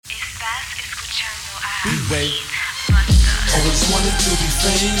B-Way. Always wanted to be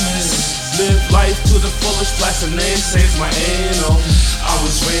famous. Live life to the fullest, flash a name, saves my anal. I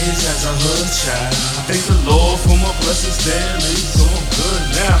was raised as a hood child. I thank the Lord for my blessings daily, so I'm good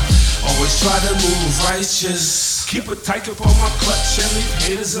now. Always try to move righteous. Keep a tight grip on my clutch and leave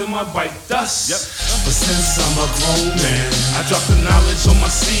haters in my bike dust. But since I'm a grown man, I drop the knowledge on my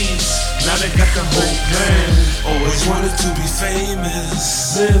seeds. Now they got the whole plan. Always wanted to be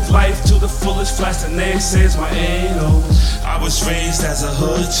famous. Live life to the fullest, flash the name, saves my anal. I was raised as a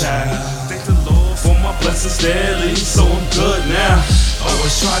hood child. Thank the Lord for my blessings daily, so I'm good now.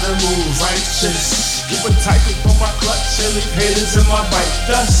 Always try to move righteous. Keep a tight grip on my clutch and leave haters in my bike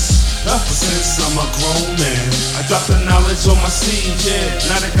dust. But since I'm a grown man, I drop the knowledge on my seed,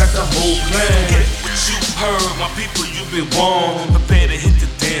 yeah. Now they got the whole plan. Get what you heard, my people, you've been warned. Prepare to hit the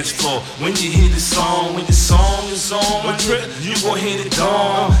dance floor when you hear the song. When your song is on my trip, you gon' hit it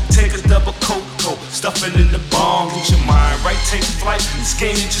dawn. Take a double cocoa, stuff it in the bomb. Get your mind right, take flight. This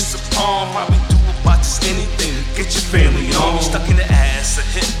game is just a pawn. Probably do about just anything to get your family on. Stuck in the ass of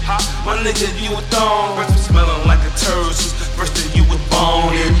hip hop, my nigga, you a thong. Breath was smelling like a turd since the first day you was born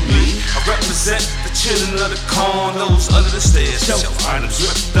in me. I represent the children of the condos under the stairs. Shelf items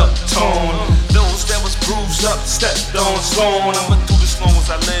ripped up, torn. Those that was bruised up, stepped on, scorn. I'ma do this long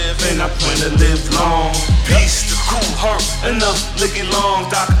as I live, and I plan to live long. Peace to cool hurt, enough licking long.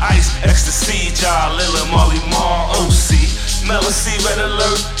 Doc Ice, ecstasy, Jah Lila, Molly Mar, OC. Melacy, red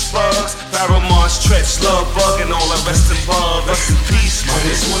alert, bugs, Paramount, stretch, love bug, and all the rest in bug. Rest in peace, man.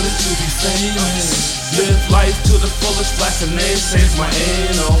 Always wanted to be famous. Live life to the fullest, flash the name, saves my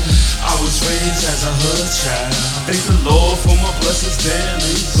anal. I was raised as a hood child. I thank the Lord for my blessings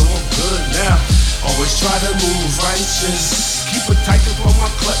daily, so I'm good now. Always try to move righteous. Keep a tight grip on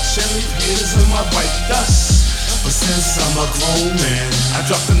my clutch and leave haters in my bike dust. But since I'm a grown man, I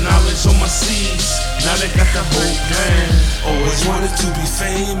drop the knowledge on my seeds. Now they got the whole plan. Always wanted to be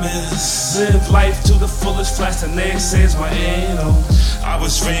famous. Live life to the fullest, flash the name, saves my anal. I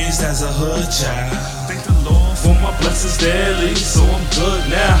was raised as a hood child. Thank the Lord for my blessings daily, so I'm good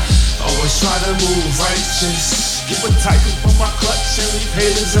now. Always try to move righteous. Keep a tight grip on my clutch and leave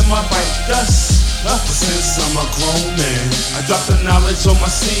haters in my bike dust. But since I'm a grown man, I drop the knowledge on my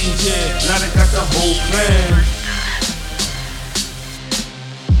seed, yeah. Now they got the whole plan.